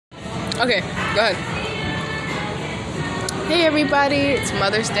Okay, go ahead. Hey everybody, it's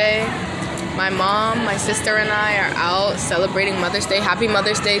Mother's Day. My mom, my sister, and I are out celebrating Mother's Day. Happy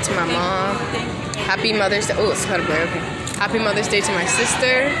Mother's Day to my mom. Happy Mother's Day. Oh, it's kind of blurry. Okay. Happy Mother's Day to my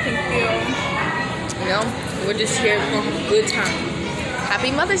sister. Thank you. You know, we're just here for a good time.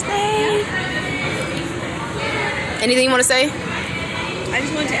 Happy Mother's Day. Anything you want to say? I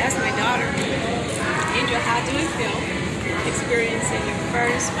just wanted to ask my daughter, Angel, how do you feel experiencing your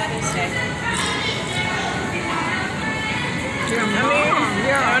first Mother's Day? Your mom.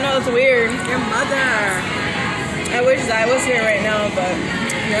 I don't know, it's weird. Your mother. I wish Zai was here right now, but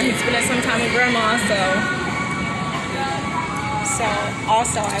you know, he's spending some time with grandma, so. So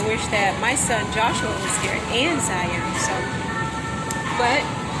also I wish that my son Joshua was here and Zion. So, but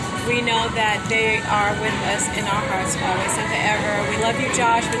we know that they are with us in our hearts always and forever. We love you,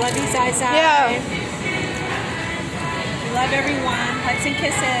 Josh. We love you, Zai. Yeah. We love everyone. Hugs and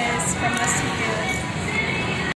kisses from us